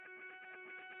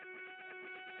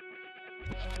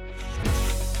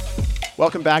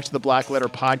Welcome back to the Black Letter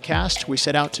Podcast. We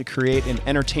set out to create an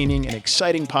entertaining and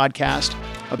exciting podcast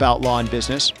about law and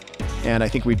business, and I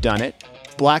think we've done it.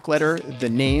 Black Letter, the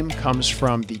name, comes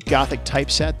from the Gothic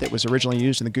typeset that was originally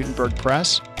used in the Gutenberg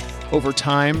press. Over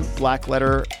time, Black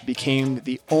Letter became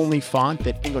the only font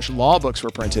that English law books were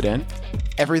printed in.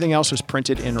 Everything else was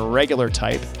printed in regular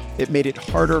type. It made it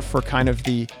harder for kind of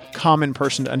the common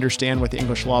person to understand what the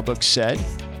English law books said.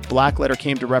 Black Letter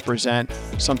came to represent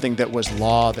something that was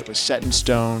law, that was set in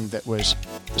stone, that was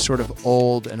sort of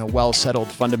old and a well-settled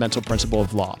fundamental principle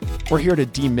of law. We're here to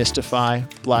demystify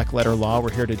Black Letter law.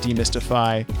 We're here to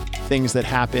demystify things that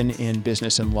happen in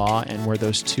business and law and where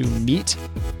those two meet.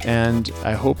 And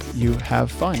I hope you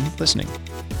have fun listening.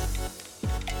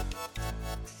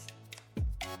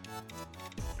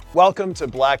 Welcome to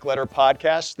Black Letter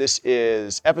Podcast. This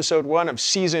is episode 1 of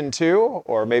season 2,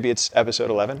 or maybe it's episode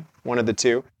 11, one of the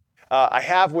two. I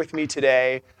have with me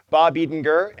today Bob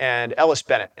Edinger and Ellis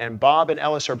Bennett. And Bob and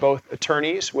Ellis are both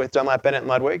attorneys with Dunlap Bennett and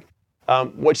Ludwig.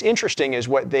 What's interesting is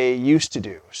what they used to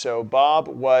do. So Bob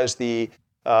was the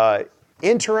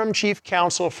interim chief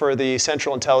counsel for the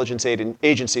Central Intelligence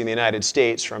Agency in the United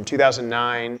States from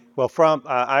 2009. Well,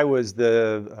 I was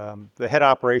the head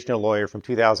operational lawyer from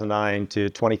 2009 to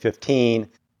 2015,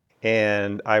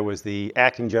 and I was the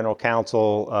acting general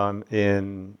counsel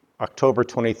in October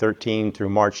 2013 through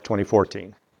March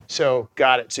 2014. So,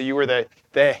 got it. So you were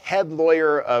the head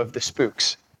lawyer of the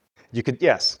spooks.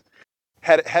 Yes.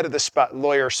 Head of the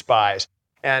lawyer spies.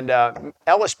 And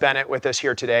Ellis Bennett with us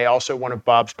here today, also one of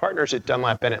Bob's partners at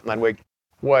Dunlap Bennett and Ludwig,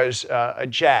 was a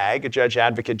JAG, a Judge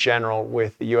Advocate General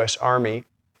with the U.S. Army.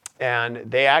 And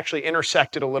they actually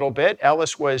intersected a little bit.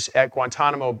 Ellis was at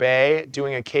Guantanamo Bay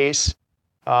doing a case,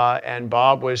 and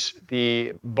Bob was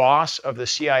the boss of the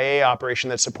CIA operation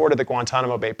that supported the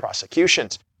Guantanamo Bay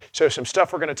prosecutions. So some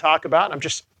stuff we're going to talk about. I'm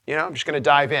just going to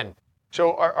dive in.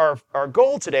 So our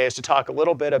goal today is to talk a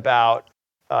little bit about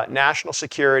national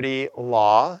security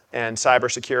law and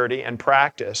cybersecurity and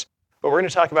practice, but we're going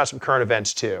to talk about some current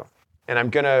events too. And I'm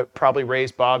going to probably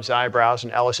raise Bob's eyebrows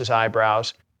and Ellis's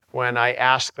eyebrows when I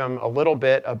ask them a little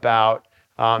bit about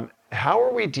how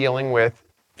are we dealing with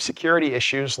security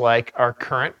issues like our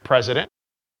current president.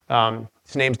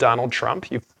 His name's Donald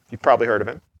Trump. You've probably heard of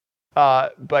him.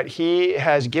 But he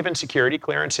has given security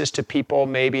clearances to people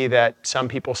maybe that some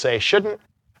people say shouldn't.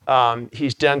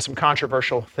 He's done some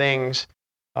controversial things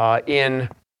in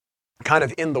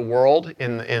the world,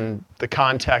 in the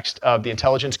context of the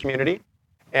intelligence community.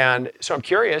 And so I'm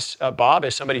curious, Bob,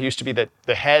 as somebody who used to be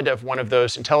the head of one of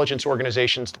those intelligence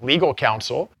organizations' legal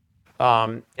counsel,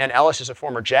 and Ellis is a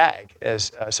former JAG,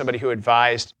 as somebody who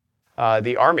advised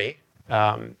the Army,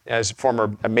 as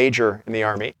a major in the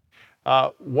Army.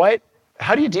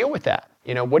 How do you deal with that?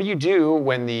 What do you do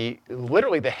when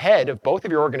literally the head of both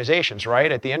of your organizations,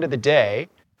 right? At the end of the day,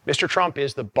 Mr. Trump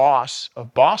is the boss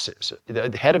of bosses,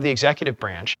 the head of the executive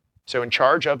branch, so in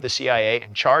charge of the CIA,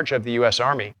 in charge of the U.S.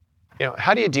 Army.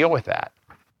 How do you deal with that?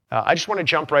 I just want to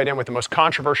jump right in with the most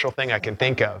controversial thing I can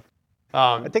think of.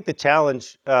 I think the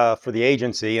challenge for the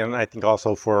agency, and I think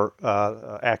also for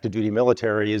active duty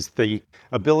military, is the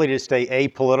ability to stay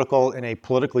apolitical in a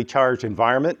politically charged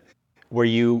environment where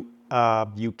you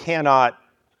cannot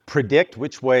predict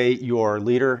which way your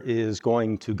leader is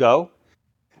going to go.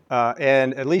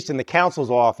 And at least in the counsel's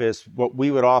office, what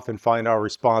we would often find our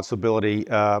responsibility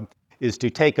is to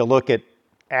take a look at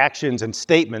actions and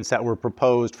statements that were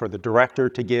proposed for the director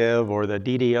to give or the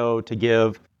DDO to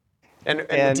give. And the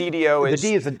DDO is? The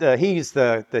D is he's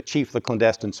the chief of the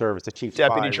clandestine service, the chief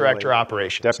Deputy Director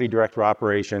Operations. Deputy Director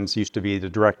Operations used to be the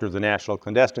director of the National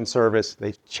Clandestine Service.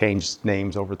 They've changed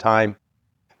names over time.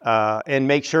 And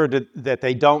make sure that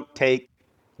they don't take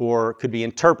or could be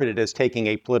interpreted as taking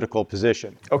a political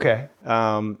position. Okay.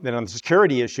 Then on the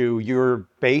security issue, you're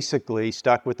basically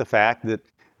stuck with the fact that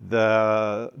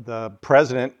the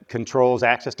president controls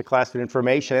access to classified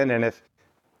information, and if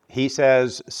he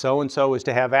says so-and-so is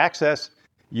to have access,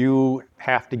 you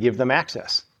have to give them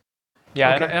access.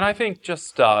 Yeah, okay. and I think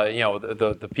just,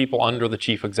 the people under the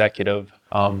chief executive,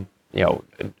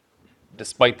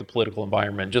 despite the political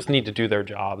environment, just need to do their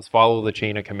jobs, follow the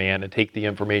chain of command, and take the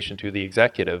information to the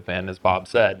executive. And as Bob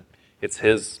said, it's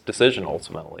his decision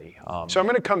ultimately. So I'm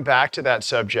going to come back to that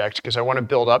subject because I want to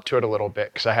build up to it a little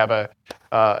bit because I have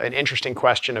an interesting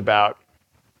question about,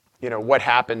 what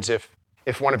happens if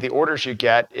one of the orders you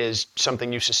get is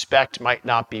something you suspect might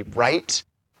not be right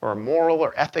or moral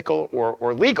or ethical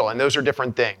or legal, and those are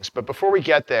different things. But before we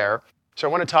get there, so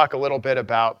I want to talk a little bit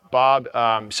about, Bob,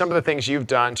 some of the things you've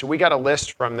done. So we got a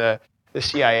list from the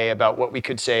CIA about what we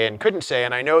could say and couldn't say,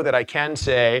 and I know that I can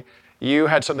say you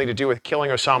had something to do with killing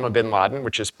Osama bin Laden,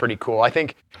 which is pretty cool. I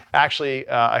think, actually,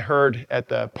 I heard at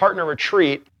the partner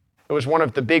retreat, it was one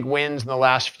of the big wins in the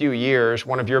last few years.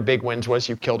 One of your big wins was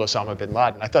you killed Osama bin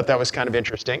Laden. I thought that was kind of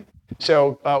interesting.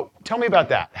 So tell me about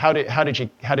that. How did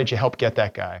you help get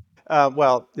that guy?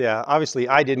 Well, yeah, obviously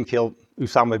I didn't kill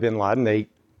Osama bin Laden. They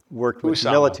worked with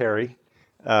the military,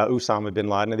 Osama bin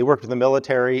Laden. And they worked with the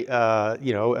military,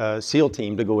 SEAL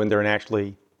team to go in there and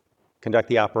actually conduct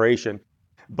the operation.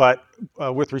 But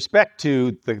with respect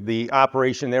to the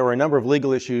operation, there were a number of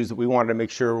legal issues that we wanted to make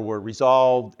sure were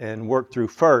resolved and worked through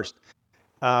first.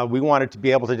 We wanted to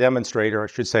be able to demonstrate, or I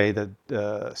should say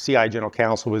that CI General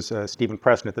Counsel was Stephen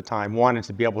Preston at the time, wanted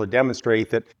to be able to demonstrate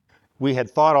that we had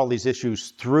thought all these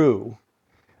issues through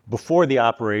before the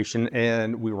operation,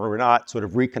 and we were not sort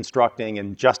of reconstructing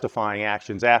and justifying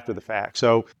actions after the fact.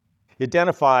 So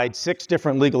identified 6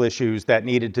 different legal issues that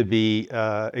needed to be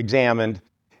examined,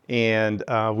 and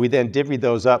we then divvied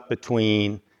those up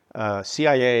between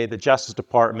CIA, the Justice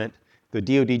Department, the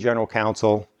DoD General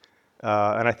Counsel,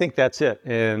 and I think that's it.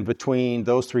 And between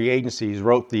those 3 agencies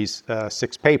wrote these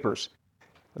 6 papers.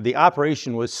 The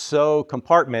operation was so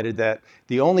compartmented that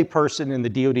the only person in the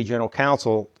DoD General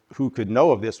Counsel who could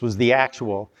know of this was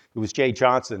it was Jay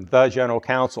Johnson, the General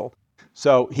Counsel.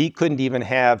 So he couldn't even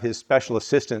have his special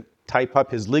assistant type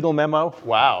up his legal memo.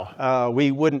 Wow.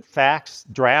 We wouldn't fax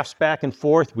drafts back and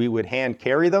forth. We would hand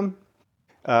carry them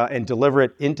and deliver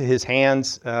it into his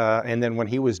hands. And then when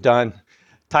he was done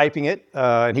typing it,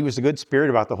 and he was a good spirit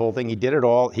about the whole thing, he did it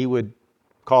all, he would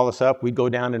call us up, we'd go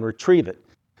down and retrieve it.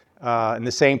 And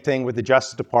the same thing with the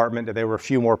Justice Department. There were a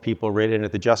few more people written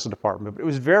at the Justice Department, but it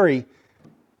was very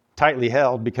tightly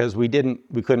held because we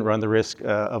couldn't run the risk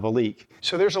of a leak.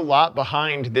 So there's a lot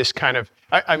behind this kind of.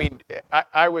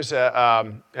 I was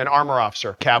an armor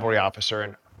officer, cavalry officer,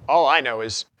 and all I know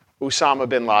is Osama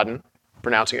bin Laden,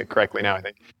 pronouncing it correctly now, I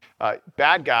think.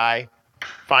 Bad guy,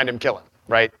 find him, kill him,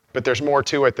 right? But there's more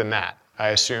to it than that, I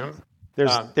assume.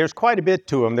 There's quite a bit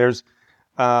to him. There's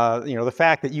the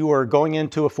fact that you are going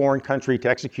into a foreign country to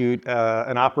execute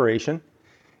an operation,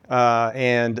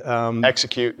 and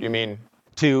execute, you mean?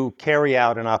 To carry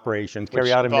out an operation,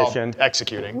 carry out a mission.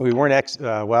 Executing. We weren't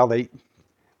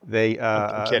they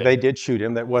did shoot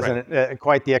him. That wasn't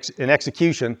quite an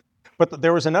execution, but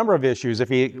there was a number of issues.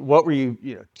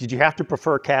 Did you have to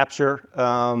prefer capture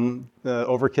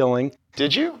over killing?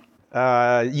 Did you?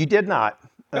 You did not.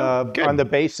 On the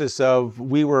basis of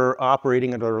we were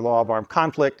operating under the law of armed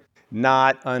conflict,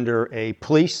 not under a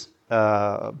police.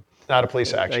 Not a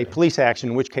police action. A police action,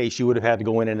 in which case you would have had to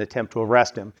go in and attempt to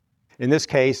arrest him. In this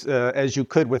case, as you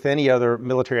could with any other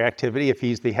military activity, if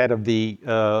he's the head of the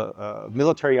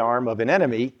military arm of an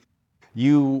enemy,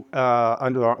 you,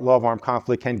 under the law of armed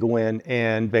conflict, can go in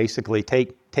and basically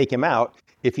take him out.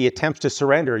 If he attempts to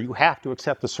surrender, you have to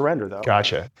accept the surrender, though.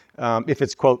 Gotcha. If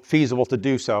it's, quote, feasible to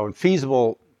do so. And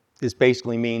feasible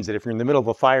basically means that if you're in the middle of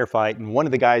a firefight and one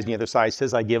of the guys on the other side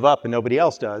says, I give up, and nobody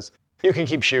else does, you can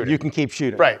keep shooting. You can keep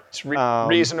shooting. Right. It's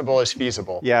reasonable as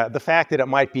feasible. Yeah. The fact that it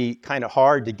might be kind of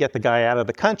hard to get the guy out of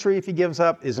the country if he gives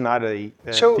up is not a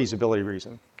feasibility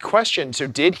reason. Question. So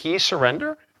did he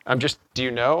surrender? Do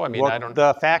you know? I don't.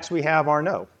 The facts we have are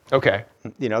no. Okay.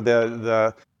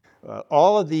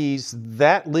 All of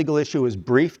that legal issue was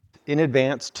briefed in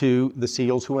advance to the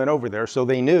SEALs who went over there, so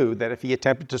they knew that if he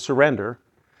attempted to surrender,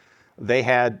 they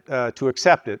had to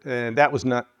accept it, and that was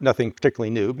nothing particularly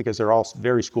new because they're all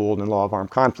very schooled in law of armed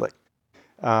conflict.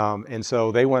 And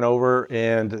so they went over,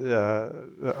 and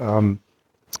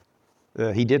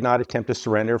he did not attempt to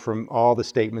surrender from all the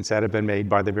statements that have been made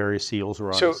by the various SEALs who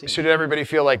were on the scene. So did everybody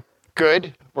feel like,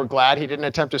 good, we're glad he didn't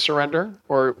attempt to surrender?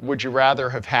 Or would you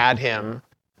rather have had him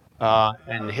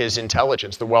and his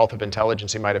intelligence, the wealth of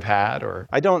intelligence he might have had? Or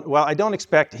I don't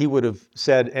expect he would have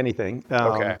said anything.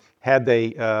 Okay. Had they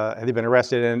been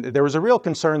arrested. And there was a real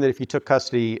concern that if you took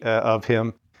custody of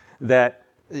him, that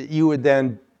you would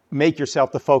then make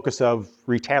yourself the focus of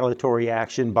retaliatory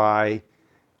action by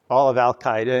all of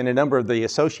Al-Qaeda and a number of the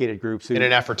associated groups. In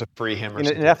an effort to free him or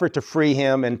something. In an effort to free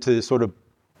him and to sort of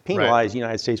penalize the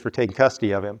United States for taking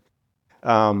custody of him.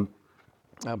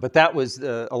 But that was,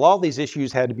 a lot of these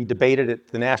issues had to be debated at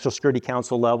the National Security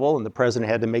Council level, and the president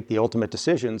had to make the ultimate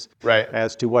decisions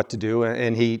as to what to do.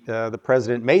 And the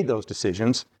president made those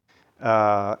decisions,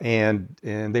 and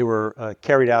they were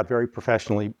carried out very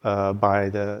professionally by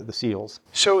the SEALs.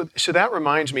 So that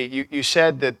reminds me, you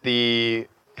said that the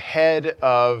head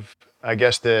of, I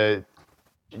guess, the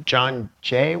John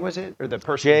Jay, was it? Or the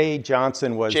person? Jay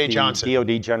Johnson was the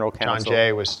DoD General Counsel. John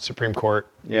Jay was Supreme Court,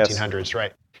 yes. 1800s,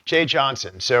 right. Jay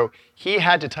Johnson. So he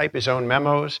had to type his own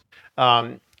memos.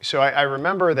 So I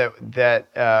remember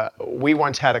that we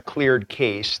once had a cleared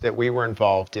case that we were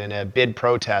involved in, a bid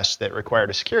protest that required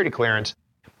a security clearance,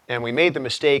 and we made the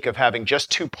mistake of having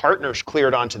just 2 partners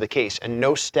cleared onto the case and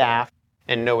no staff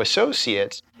and no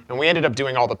associates, and we ended up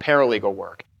doing all the paralegal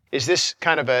work. Is this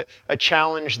kind of a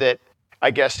challenge that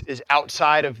I guess is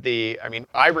outside of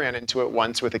I ran into it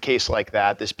once with a case like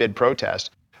that, this bid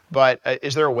protest, but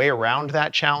is there a way around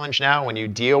that challenge now when you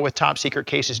deal with top secret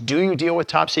cases? Do you deal with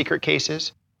top secret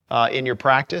cases in your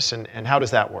practice, and how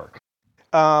does that work?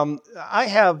 I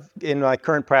have in my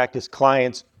current practice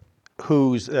clients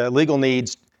whose legal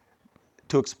needs,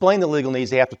 to explain the legal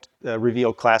needs, they have to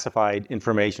reveal classified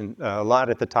information, a lot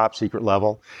at the top secret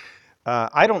level.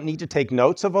 I don't need to take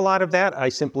notes of a lot of that. I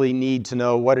simply need to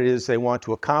know what it is they want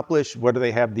to accomplish, whether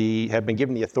they have been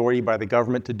given the authority by the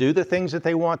government to do the things that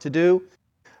they want to do,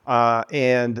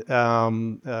 and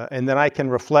then I can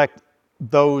reflect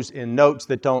those in notes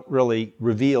that don't really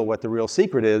reveal what the real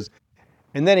secret is,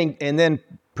 and then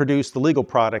produce the legal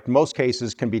product. Most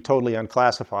cases can be totally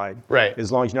unclassified, right,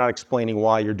 as long as you're not explaining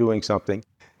why you're doing something.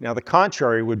 Now, the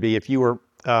contrary would be if you were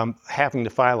having to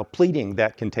file a pleading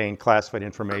that contained classified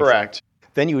information. Correct.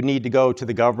 Then you would need to go to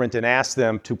the government and ask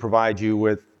them to provide you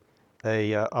with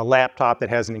a laptop that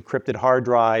has an encrypted hard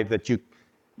drive that you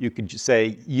could just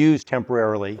say use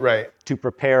temporarily, right, to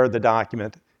prepare the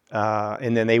document,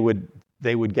 and then they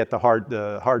would get the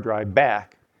hard drive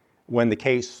back when the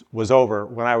case was over.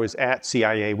 When I was at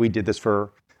CIA, we did this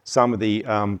for some of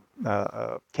the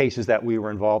cases that we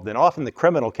were involved in, often the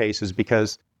criminal cases,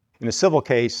 because in a civil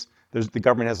case, the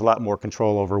government has a lot more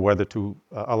control over whether to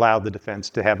allow the defense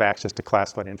to have access to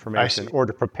classified information or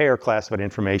to prepare classified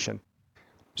information.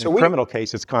 So in a criminal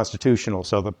case, it's constitutional,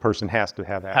 so the person has to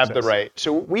have access. Have the right.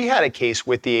 So we had a case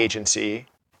with the agency.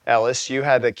 Ellis, you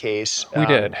had a case. We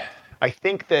did. I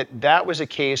think that was a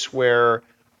case where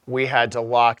we had to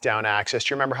lock down access.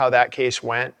 Do you remember how that case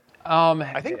went?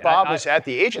 I think Bob was at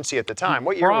the agency at the time.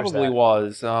 What year was that? Probably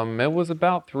was. It was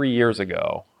about 3 years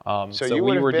ago. So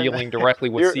we were dealing directly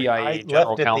with CIA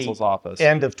General Counsel's office.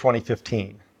 End of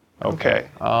 2015. Okay.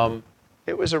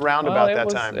 It was around about that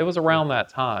time. It was around that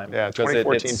time. Yeah,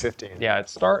 2014, 15. Yeah,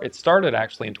 it started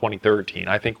actually in 2013.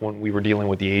 I think when we were dealing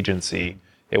with the agency,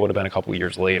 it would have been a couple of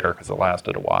years later because it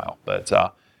lasted a while. But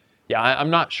yeah, I'm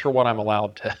not sure what I'm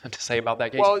allowed to say about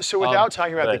that case. Well, so without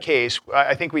talking about the case,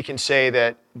 I think we can say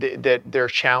that there are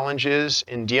challenges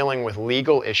in dealing with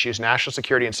legal issues, national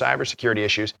security and cybersecurity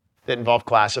issues that involve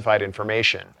classified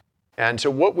information. And so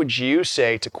what would you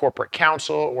say to corporate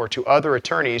counsel or to other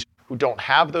attorneys who don't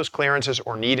have those clearances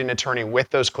or need an attorney with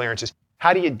those clearances?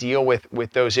 How do you deal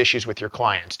with those issues with your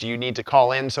clients? Do you need to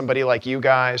call in somebody like you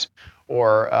guys,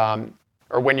 or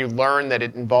when you learn that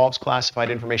it involves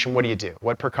classified information, what do you do?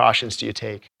 What precautions do you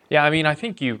take? Yeah, I mean, I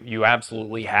think you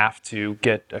absolutely have to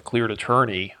get a cleared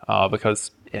attorney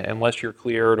because unless you're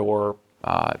cleared or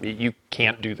you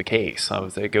can't do the case.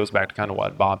 It goes back to kind of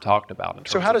what Bob talked about.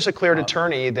 So how does a cleared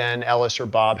attorney then, Ellis or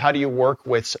Bob, how do you work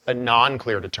with a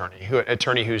non-cleared attorney,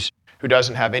 who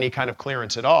doesn't have any kind of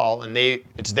clearance at all, and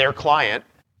it's their client,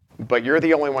 but you're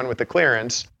the only one with the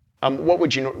clearance? What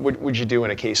would you do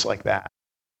in a case like that?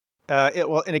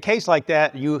 Well, in a case like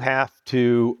that, you have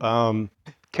to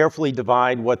carefully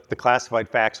divide what the classified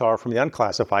facts are from the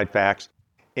unclassified facts.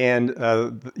 And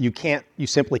you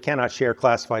simply cannot share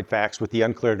classified facts with the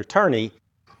uncleared attorney.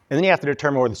 And then you have to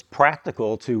determine whether it's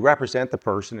practical to represent the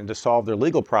person and to solve their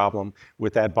legal problem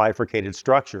with that bifurcated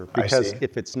structure. Because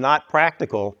if it's not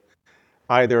practical,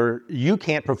 either you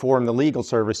can't perform the legal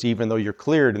service even though you're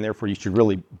cleared, and therefore you should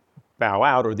really bow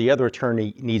out, or the other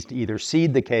attorney needs to either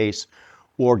cede the case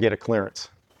or get a clearance.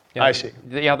 Yeah, I see.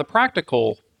 Yeah, the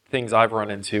practical things I've run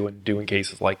into in doing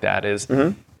cases like that is,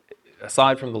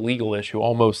 aside from the legal issue,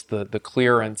 almost the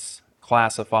clearance,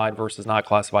 classified versus not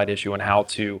classified issue, and how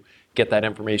to get that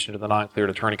information to the non-cleared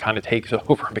attorney kind of takes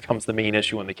over and becomes the main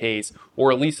issue in the case,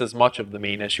 or at least as much of the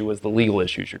main issue as the legal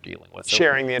issues you're dealing with. So,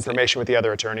 sharing the information with the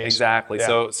other attorneys. Exactly.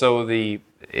 Yeah.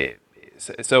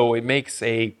 So it makes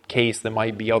a case that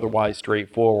might be otherwise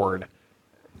straightforward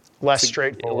less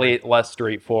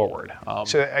straightforward.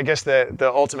 So I guess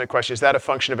the ultimate question, is that a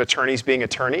function of attorneys being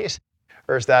attorneys,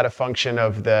 or is that a function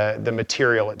of the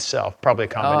material itself? Probably a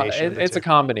combination. It's a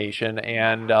combination,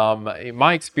 and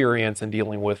my experience in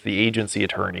dealing with the agency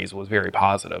attorneys was very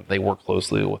positive. They worked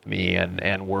closely with me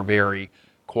and were very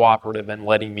cooperative in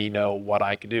letting me know what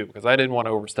I could do, because I didn't want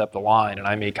to overstep the line, and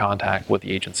I made contact with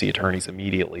the agency attorneys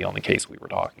immediately on the case we were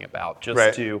talking about,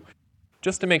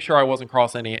 just to make sure I wasn't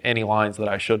crossing any lines that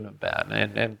I shouldn't have been.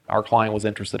 And our client was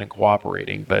interested in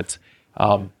cooperating, but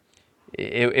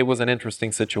it was an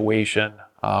interesting situation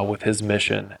with his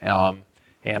mission.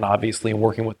 and obviously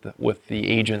working with the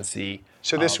agency.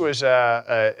 So this was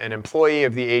an employee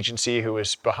of the agency who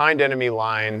was behind enemy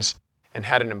lines and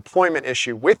had an employment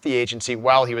issue with the agency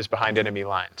while he was behind enemy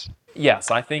lines.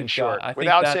 Yes, I think. In short, I think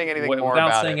without that, saying anything more without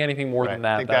about saying it. anything more Right. than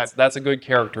I that, think that's a good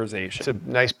characterization. It's a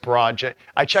nice broad.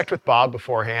 I checked with Bob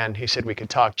beforehand. He said we could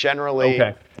talk generally.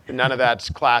 Okay. None of that's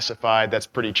classified. That's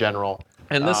pretty general.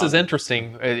 And this is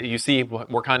interesting. You see,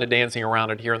 we're kind of dancing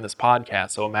around it here in this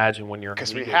podcast. So imagine when you're in a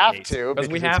Because we legal have case. to, because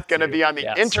we it's have going to be on the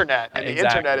Yes. internet, and the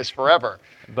Exactly. internet is forever.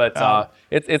 But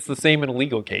it's the same in a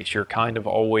legal case. You're kind of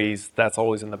that's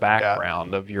always in the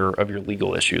background of your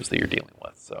legal issues that you're dealing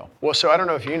with. So Well, so I don't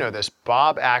know if you know this.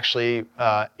 Bob actually,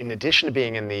 in addition to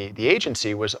being in the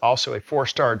agency, was also a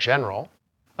 4-star general.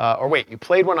 Or wait, you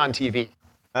played one on TV.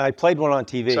 I played one on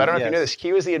TV. So I don't know if you yes. know this.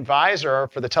 He was the advisor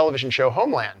for the television show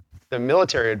Homeland, the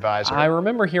military advisor. I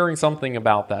remember hearing something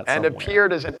about that and somewhere.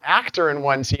 appeared as an actor in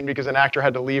one scene because an actor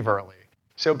had to leave early.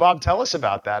 So Bob, tell us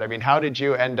about that. I mean, how did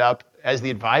you end up as the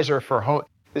advisor for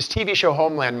this TV show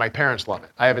Homeland? My parents love it.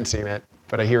 I haven't seen it,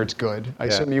 but I hear it's good. I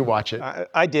assume you watch it.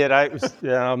 I did.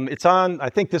 It's on. I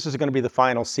think this is going to be the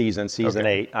final season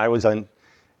 8. I was an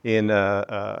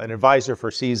advisor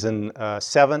for season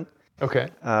 7. Okay.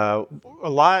 A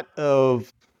lot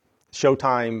of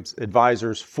Showtime's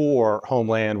advisors for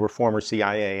Homeland were former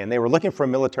CIA, and they were looking for a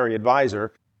military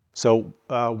advisor. So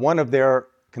one of their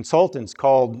consultants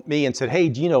called me and said, "Hey,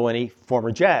 do you know any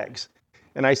former JAGs?"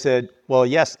 And I said, "Well,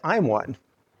 yes, I'm one."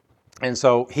 And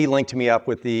so he linked me up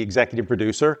with the executive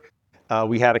producer.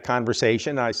 We had a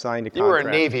conversation. I signed a You were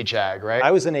contract. a Navy JAG, right? I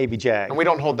was a Navy JAG. And we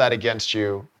don't hold that against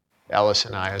you, Ellis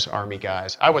and I, as Army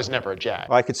guys. I was never a JAG.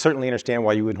 Well, I could certainly understand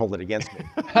why you wouldn't hold it against me.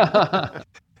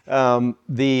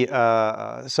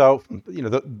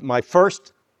 My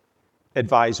first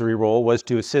advisory role was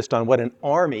to assist on what an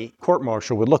Army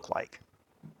court-martial would look like.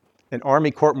 An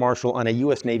Army court-martial on a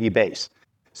U.S. Navy base.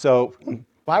 So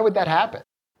Why would that happen?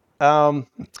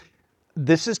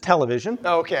 this is television.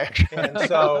 Oh, okay. And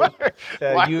so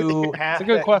Why you would have It's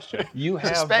a good question. You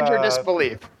have Suspend your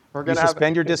disbelief. We're You going to have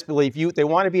suspend your disbelief. They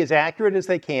want to be as accurate as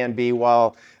they can be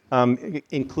while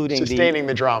including sustaining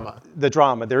the drama. the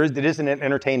drama. It is an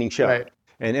entertaining show, Right.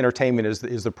 and entertainment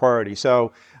is the priority.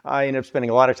 So I ended up spending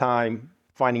a lot of time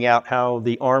finding out how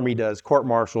the Army does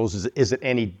court-martials. Is it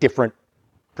any different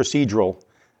procedural,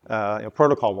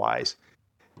 protocol-wise?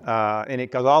 And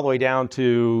it goes all the way down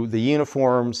to the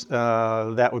uniforms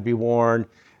that would be worn,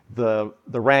 the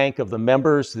rank of the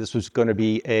members. This was going to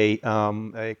be a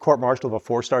court-martial of a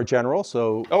 4-star general.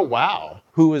 So Oh, wow.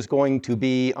 who is going to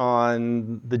be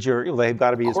on the jury? Well, they've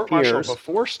got to be his Court-martial peers.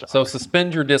 before stuff. So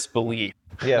suspend your disbelief.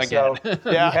 Yeah, so Again.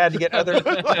 you had to get other.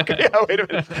 Yeah, wait a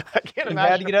minute. I can't You imagine.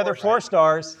 had to get other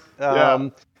 4-stars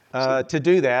to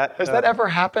do that. Has that ever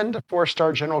happened, a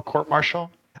 4-star general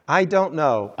court-martial? I don't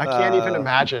know. I can't even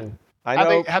imagine. I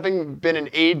know- Having been an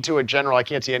aide to a general, I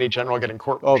can't see any general getting Oh,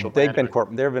 court-martialed. they've been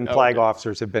there have been flag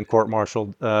officers have been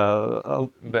court-martialed.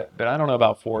 But I don't know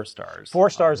about 4 stars. 4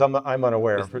 stars, I'm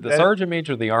unaware of. The Sergeant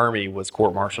Major of the Army was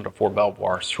court-martialed at Fort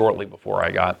Belvoir shortly before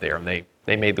I got there, and they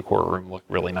made the courtroom look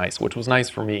really nice, which was nice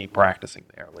for me practicing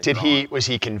there. Was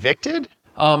he convicted?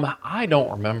 I don't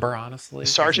remember, honestly.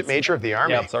 Sergeant Major of the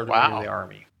Army? Yeah, Sergeant Wow. Major of the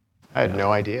Army. I had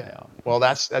no idea. Well,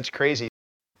 that's crazy.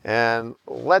 And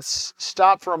let's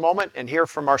stop for a moment and hear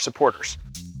from our supporters.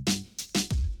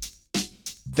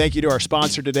 Thank you to our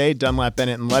sponsor today, Dunlap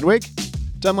Bennett & Ludwig.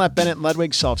 Dunlap Bennett &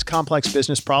 Ludwig solves complex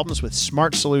business problems with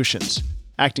smart solutions,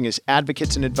 acting as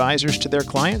advocates and advisors to their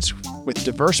clients with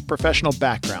diverse professional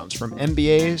backgrounds, from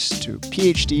MBAs to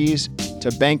PhDs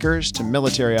to bankers to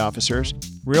military officers.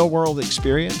 Real-world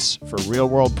experience for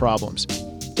real-world problems.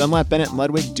 Dunlap Bennett &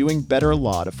 Ludwig, doing better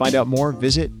law. To find out more,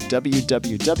 visit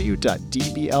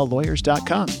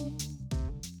www.dbllawyers.com.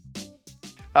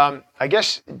 I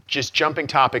guess just jumping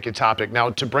topic to topic, now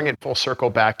to bring it full circle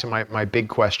back to my big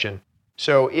question.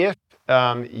 So if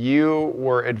you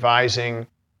were advising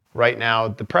right now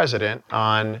the president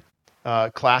on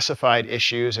classified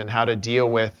issues and how to deal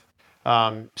with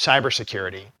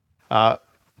cybersecurity,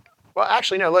 well,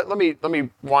 actually, no. Let me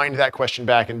wind that question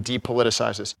back and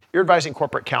depoliticize this. You're advising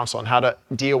corporate counsel on how to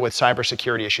deal with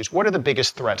cybersecurity issues. What are the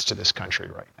biggest threats to this country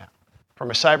right now,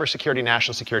 from a cybersecurity,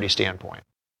 national security standpoint?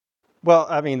 Well,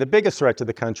 I mean, the biggest threat to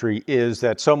the country is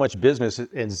that so much business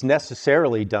is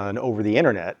necessarily done over the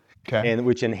internet, and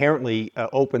which inherently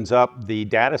opens up the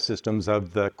data systems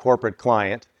of the corporate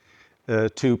client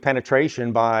to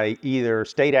penetration by either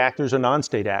state actors or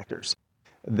non-state actors.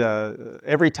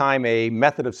 Every time a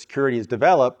method of security is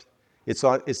developed, it's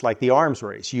like the arms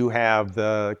race. You have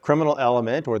the criminal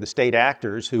element or the state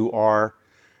actors who are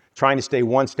trying to stay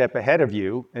one step ahead of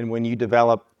you, and when you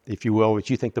develop if you will, what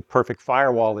you think the perfect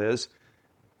firewall is,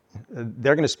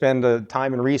 they're going to spend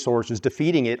time and resources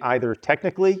defeating it either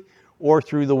technically or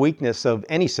through the weakness of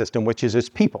any system, which is its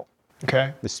people.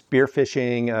 Okay. The spear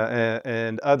phishing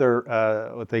and other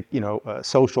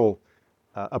social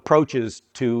approaches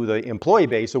to the employee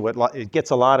base. So it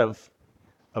gets a lot of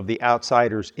the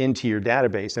outsiders into your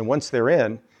database, and once they're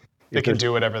in, they can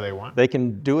do whatever they want. They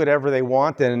can do whatever they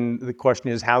want, and the question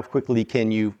is, how quickly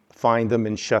can you find them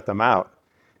and shut them out?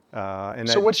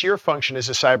 So what's your function as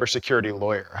a cybersecurity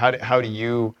lawyer? How do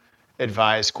you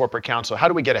advise corporate counsel? How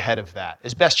do we get ahead of that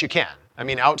as best you can? I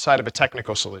mean, outside of a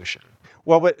technical solution.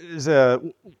 Well, but as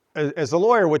a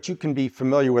lawyer, what you can be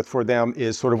familiar with for them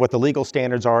is sort of what the legal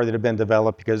standards are that have been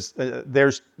developed, because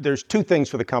there's two things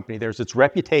for the company. There's its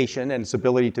reputation and its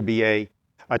ability to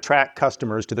attract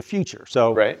customers to the future.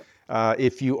 So right.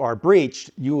 If you are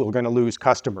breached, you are going to lose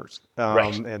customers.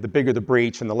 Right. And the bigger the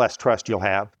breach and the less trust you'll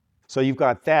have. So you've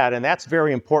got that, and that's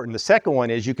very important. The second one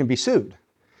is you can be sued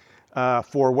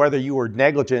for whether you were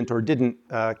negligent or didn't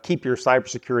keep your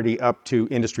cybersecurity up to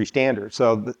industry standards.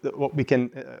 So what we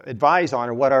can advise on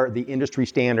are what are the industry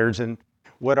standards and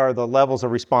what are the levels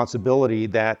of responsibility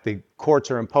that the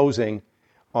courts are imposing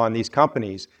on these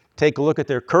companies. Take a look at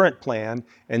their current plan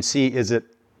and see, is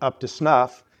it up to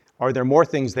snuff? Are there more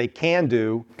things they can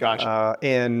do? Gotcha.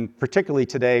 And particularly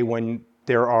today when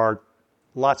there are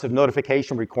lots of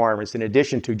notification requirements in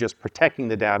addition to just protecting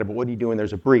the data, but what do you do when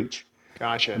there's a breach?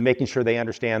 Gotcha. And making sure they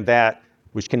understand that,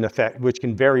 which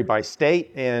can vary by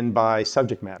state and by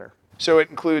subject matter. So it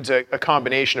includes a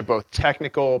combination of both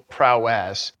technical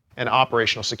prowess and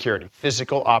operational security,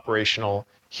 physical, operational,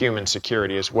 human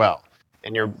security as well.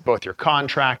 And both your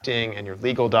contracting and your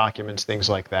legal documents, things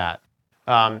like that.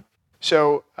 Are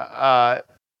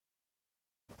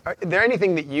there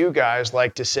anything that you guys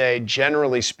like to say,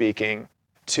 generally speaking,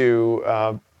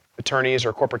 to attorneys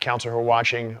or corporate counsel who are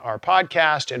watching our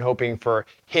podcast and hoping for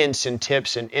hints and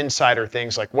tips and insider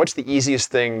things, like what's the easiest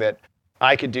thing that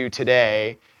I could do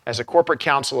today as a corporate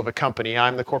counsel of a company?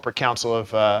 I'm the corporate counsel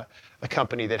of a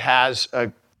company that has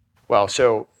I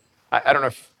don't know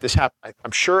if this happened.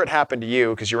 I'm sure it happened to you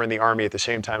because you were in the Army at the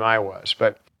same time I was,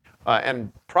 but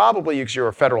and probably because you're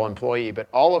a federal employee, but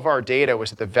all of our data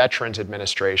was at the Veterans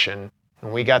Administration,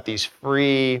 and we got these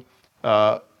free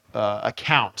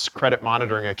accounts, credit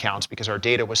monitoring accounts, because our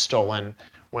data was stolen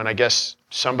when I guess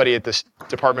somebody at this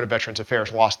Department of Veterans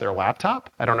Affairs lost their laptop.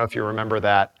 I don't know if you remember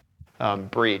that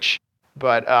breach,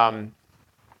 but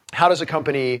how does a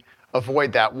company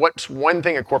avoid that? What's one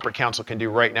thing a corporate counsel can do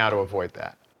right now to avoid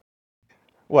that?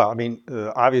 Well, I mean,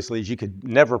 obviously, you could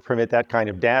never permit that kind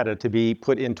of data to be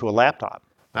put into a laptop.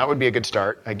 That would be a good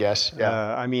start, I guess.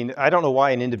 Yeah. I mean, I don't know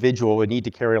why an individual would need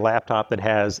to carry a laptop that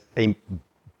has a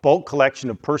bulk collection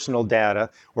of personal data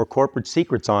or corporate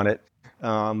secrets on it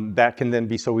that can then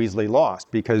be so easily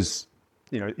lost. Because,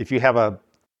 if you have a...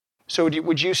 So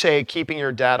would you say keeping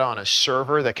your data on a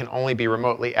server that can only be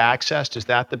remotely accessed, is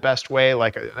that the best way?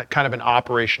 Like a kind of an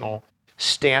operational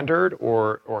standard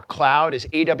or cloud? Is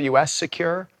AWS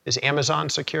secure? Is Amazon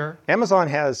secure? Amazon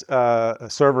has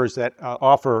servers that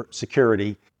offer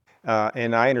security,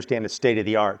 and I understand it's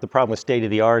state-of-the-art. The problem with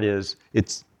state-of-the-art is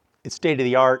it's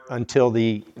state-of-the-art until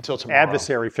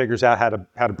adversary figures out how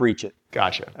to breach it.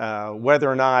 Gotcha. Whether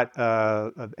or not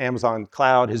Amazon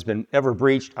Cloud has been ever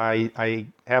breached, I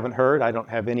haven't heard. I don't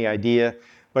have any idea.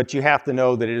 But you have to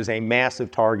know that it is a massive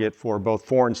target for both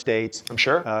foreign states, I'm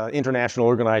sure, international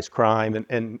organized crime,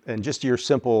 and just your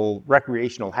simple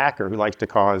recreational hacker who likes to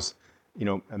cause,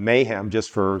 mayhem just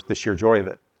for the sheer joy of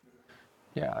it.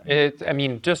 Yeah,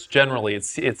 just generally,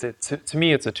 it's to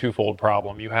me, it's a twofold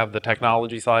problem. You have the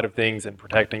technology side of things and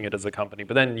protecting it as a company,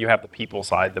 but then you have the people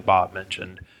side that Bob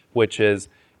mentioned, which is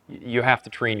you have to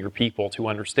train your people to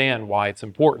understand why it's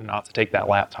important not to take that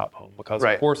laptop home, because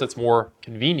right. Of course it's more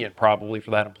convenient probably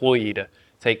for that employee to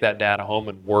take that data home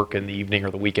and work in the evening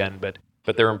or the weekend, but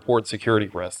there are important security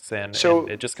risks, and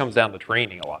it just comes down to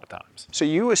training a lot of times. So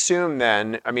you assume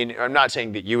then, I'm not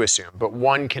saying that you assume, but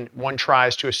one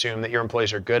tries to assume that your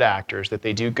employees are good actors, that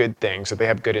they do good things, that they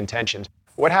have good intentions.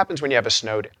 What happens when you have a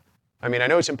Snowden? I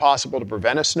know it's impossible to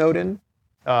prevent a Snowden.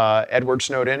 Edward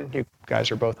Snowden, you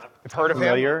guys are both have heard of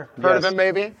familiar. Him? Heard of him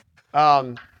maybe?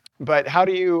 But how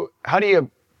do you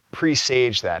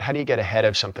presage that? How do you get ahead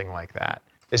of something like that?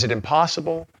 Is it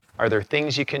impossible? Are there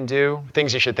things you can do?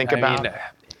 Things you should think about?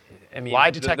 Lie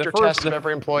detector tests of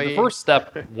every employee? The first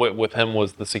step with him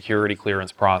was the security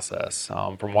clearance process.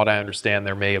 From what I understand,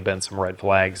 there may have been some red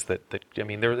flags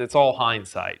it's all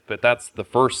hindsight, but that's the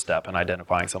first step in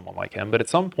identifying someone like him. But at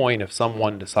some point, if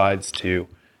someone decides to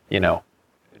be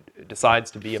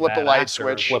flip a bad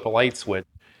actor, flip a light switch,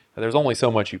 there's only so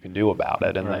much you can do about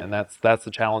it, and that's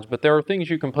the challenge. But there are things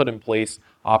you can put in place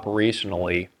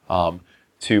operationally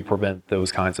to prevent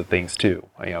those kinds of things too.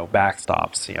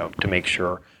 Backstops, to make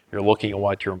sure you're looking at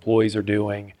what your employees are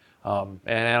doing.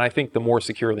 And I think the more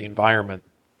secure the environment,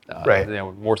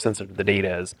 more sensitive the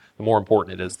data is, the more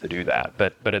important it is to do that.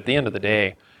 But at the end of the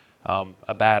day,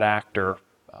 a bad actor.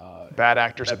 Bad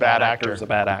actor's a bad actor. Is a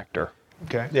bad actor.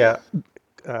 Okay. Yeah.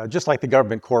 Just like the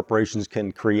government, corporations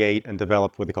can create and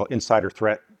develop what they call insider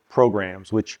threat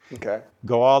programs, which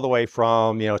go all the way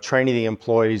from training the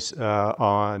employees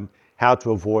on how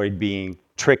to avoid being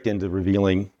tricked into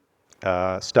revealing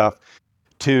stuff,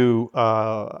 to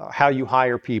how you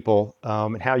hire people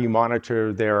and how you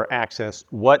monitor their access,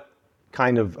 what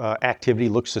kind of activity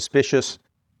looks suspicious,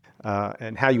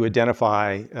 and how you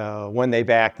identify when they've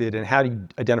acted, and how do you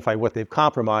identify what they've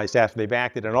compromised after they've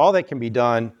acted. And all that can be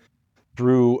done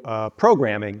through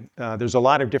programming. There's a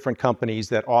lot of different companies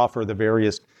that offer the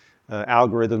various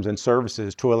algorithms and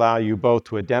services to allow you both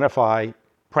to identify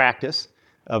practice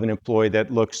of an employee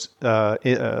that looks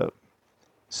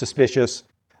suspicious,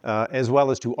 as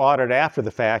well as to audit after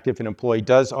the fact. If an employee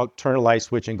does turn a light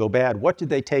switch and go bad, what did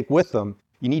they take with them?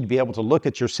 You need to be able to look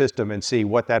at your system and see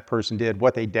what that person did,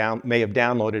 what they may have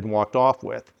downloaded and walked off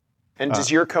with. And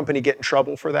does your company get in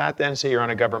trouble for that then? Say you're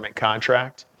on a government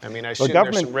contract? I mean, I assume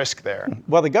there's some risk there.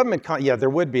 Well, the government, there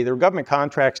would be. The government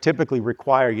contracts typically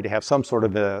require you to have some sort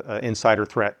of a insider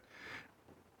threat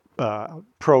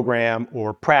program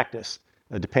or practice,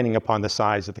 depending upon the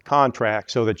size of the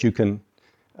contract, so that you can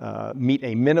meet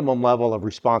a minimum level of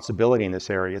responsibility in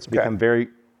this area. It's become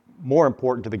more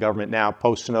important to the government now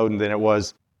post-Snowden than it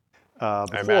was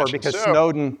before, because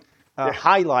Snowden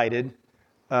highlighted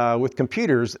with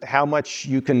computers how much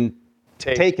you can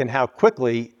take and how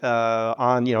quickly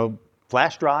on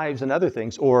flash drives and other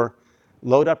things, or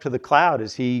load up to the cloud,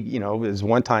 as he as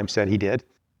one time said he did.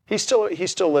 He's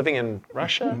still living in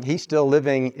Russia? He's still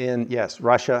living in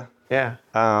Russia. Yeah.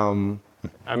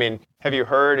 I mean, have you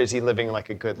heard, is he living like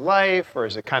a good life, or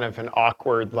is it kind of an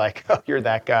awkward, like, oh, you're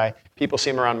that guy? People see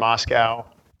him around Moscow.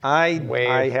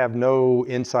 I have no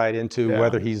insight into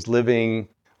whether he's living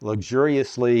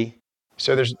luxuriously.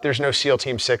 So there's no SEAL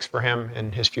Team 6 for him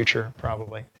in his future,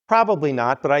 probably. Probably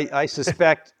not, but I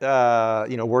suspect,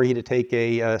 were he to take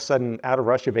a sudden out of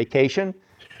Russia vacation,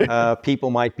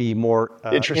 people might be more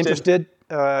interested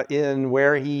in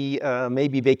where he may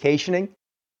be vacationing.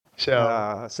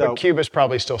 So Cuba's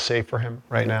probably still safe for him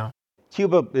right now.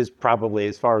 Cuba is probably,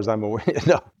 as far as I'm aware,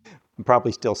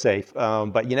 probably still safe.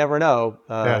 But you never know.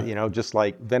 Just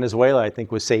like Venezuela, I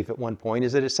think, was safe at one point.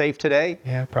 Is it as safe today?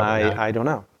 Yeah, probably not. I don't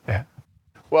know. Yeah.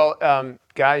 Well,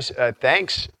 guys,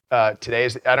 thanks. Today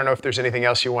I don't know if there's anything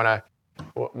else you want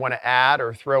to add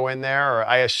or throw in there. Or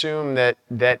I assume that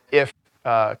if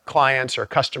clients or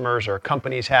customers or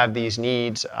companies have these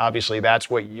needs, obviously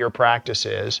that's what your practice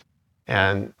is,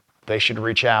 and they should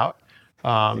reach out.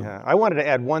 I wanted to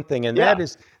add one thing, and that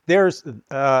is there's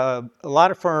a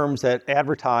lot of firms that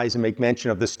advertise and make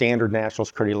mention of the standard national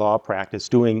security law practice,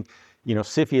 doing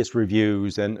CFIUS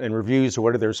reviews and reviews of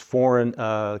whether there's foreign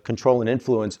control and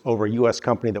influence over a U.S.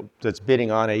 company that's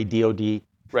bidding on a DoD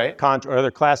or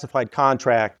other classified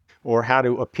contract, or how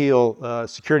to appeal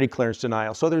security clearance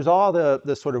denial. So there's all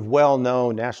the sort of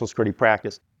well-known national security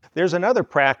practice. There's another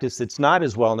practice that's not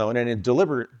as well known, and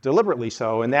deliberately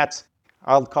so, and that's,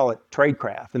 I'll call it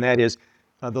tradecraft, and that is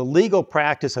the legal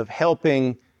practice of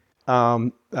helping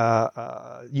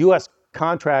U.S.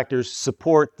 contractors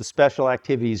support the special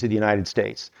activities of the United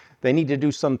States. They need to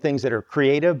do some things that are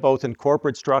creative, both in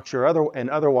corporate structure and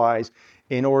otherwise,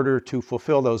 in order to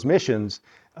fulfill those missions.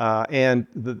 And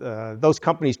those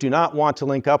companies do not want to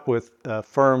link up with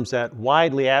firms that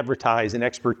widely advertise an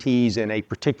expertise in a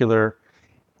particular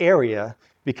area,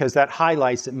 because that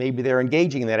highlights that maybe they're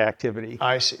engaging in that activity.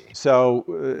 I see.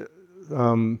 So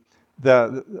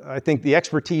I think the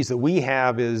expertise that we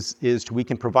have is we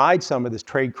can provide some of this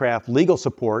tradecraft legal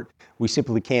support. We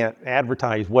simply can't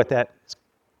advertise what that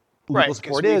legal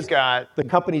support is. The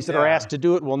companies that are asked to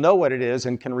do it will know what it is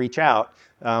and can reach out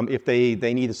if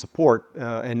they need the support,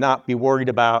 and not be worried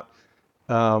about,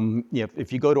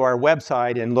 if you go to our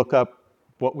website and look up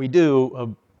what we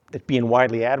do, it being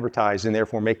widely advertised and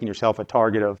therefore making yourself a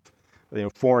target of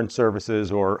foreign services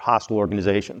or hostile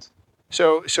organizations.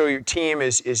 So your team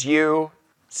is you,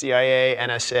 CIA,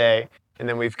 NSA, and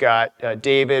then we've got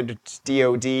David,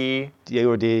 DOD, and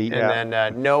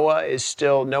then Noah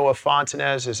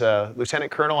Fontanez is a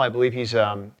lieutenant colonel. I believe he's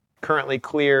currently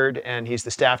cleared, and he's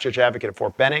the staff judge advocate at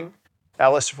Fort Benning.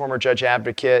 Ellis, former judge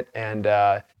advocate, and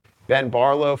Ben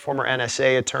Barlow, former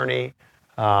NSA attorney.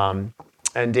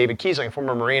 and David Kiesling, a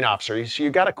former Marine officer. So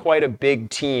you've got quite a big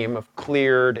team of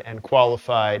cleared and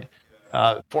qualified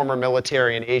former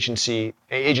military and agency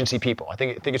people. I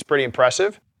think it's pretty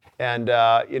impressive. And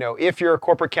if you're a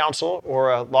corporate counsel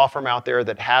or a law firm out there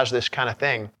that has this kind of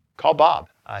thing, call Bob.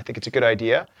 I think it's a good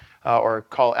idea. Or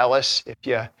call Ellis if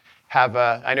you have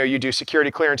I know you do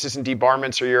security clearances and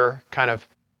debarments are your kind of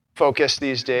focus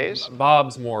these days.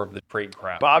 Bob's more of the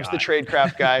tradecraft Bob's guy. the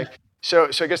tradecraft guy. So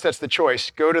I guess that's the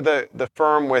choice. Go to the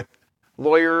firm with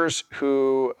lawyers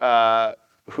who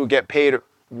get paid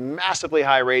massively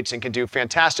high rates and can do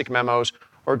fantastic memos,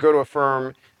 or go to a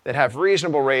firm that have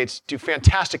reasonable rates, do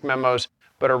fantastic memos,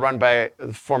 but are run by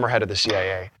the former head of the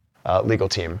CIA legal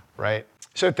team, right?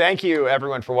 So thank you,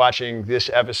 everyone, for watching this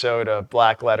episode of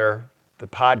Black Letter, the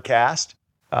podcast.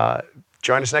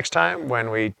 Join us next time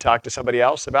when we talk to somebody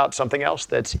else about something else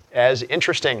that's as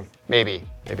interesting, maybe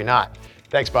not.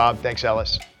 Thanks, Bob. Thanks,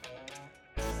 Ellis.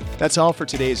 That's all for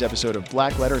today's episode of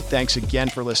Black Letter. Thanks again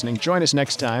for listening. Join us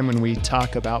next time when we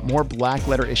talk about more Black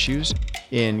Letter issues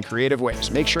in creative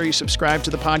ways. Make sure you subscribe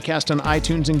to the podcast on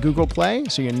iTunes and Google Play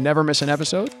so you never miss an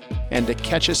episode. And to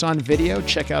catch us on video,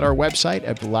 check out our website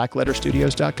at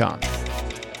blackletterstudios.com.